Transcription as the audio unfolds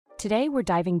Today we're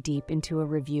diving deep into a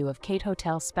review of Kate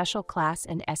Hotel Special Class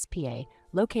and SPA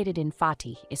located in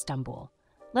Fatih, Istanbul.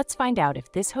 Let's find out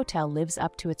if this hotel lives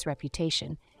up to its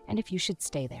reputation and if you should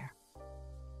stay there.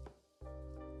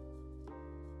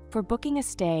 For booking a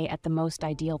stay at the most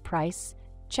ideal price,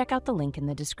 check out the link in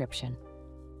the description.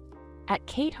 At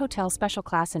Kate Hotel Special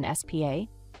Class and SPA,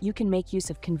 you can make use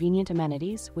of convenient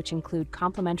amenities, which include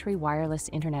complimentary wireless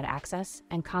internet access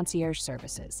and concierge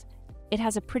services. It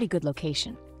has a pretty good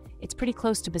location. It's pretty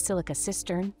close to Basilica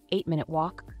Cistern, 8-minute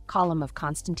walk, Column of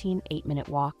Constantine, 8-minute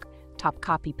walk,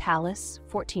 Topkapi Palace,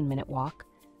 14-minute walk,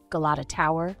 Galata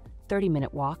Tower,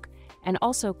 30-minute walk, and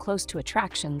also close to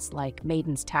attractions like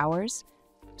Maiden's Towers,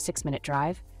 6-minute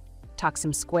drive,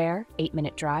 Taksim Square,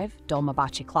 8-minute drive,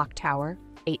 Dolmabahce Clock Tower,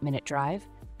 8-minute drive,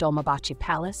 Dolmabahce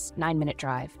Palace, 9-minute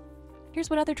drive. Here's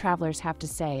what other travelers have to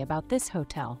say about this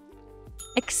hotel.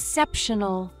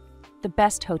 Exceptional! The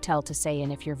best hotel to stay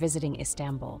in if you're visiting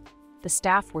Istanbul. The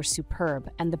staff were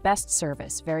superb and the best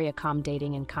service, very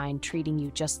accommodating and kind, treating you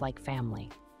just like family.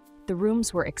 The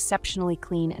rooms were exceptionally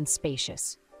clean and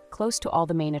spacious, close to all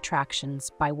the main attractions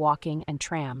by walking and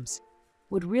trams.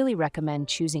 Would really recommend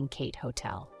choosing Kate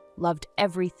Hotel. Loved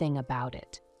everything about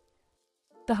it.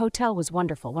 The hotel was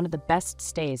wonderful, one of the best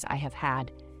stays I have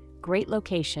had. Great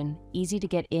location, easy to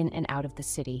get in and out of the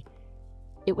city.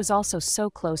 It was also so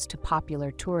close to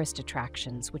popular tourist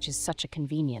attractions, which is such a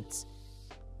convenience.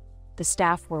 The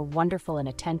staff were wonderful and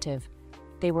attentive.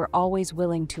 They were always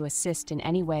willing to assist in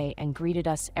any way and greeted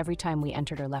us every time we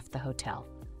entered or left the hotel.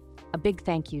 A big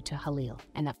thank you to Halil,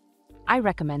 and I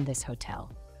recommend this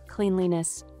hotel.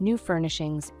 Cleanliness, new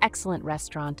furnishings, excellent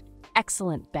restaurant,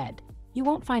 excellent bed. You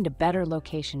won't find a better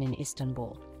location in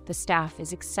Istanbul. The staff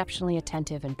is exceptionally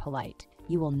attentive and polite.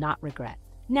 You will not regret.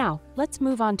 Now, let's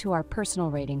move on to our personal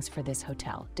ratings for this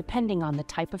hotel, depending on the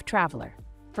type of traveler.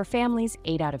 For families,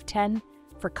 8 out of 10.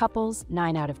 For couples,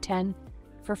 9 out of 10.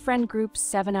 For friend groups,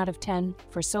 7 out of 10.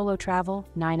 For solo travel,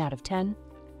 9 out of 10.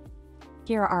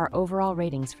 Here are our overall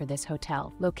ratings for this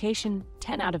hotel. Location,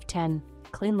 10 out of 10.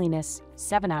 Cleanliness,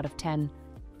 7 out of 10.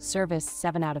 Service,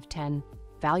 7 out of 10.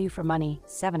 Value for money,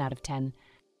 7 out of 10.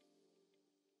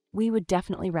 We would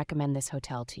definitely recommend this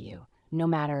hotel to you, no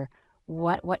matter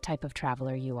what type of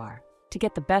traveler you are. To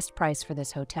get the best price for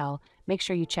this hotel, make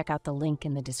sure you check out the link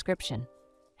in the description.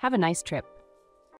 Have a nice trip.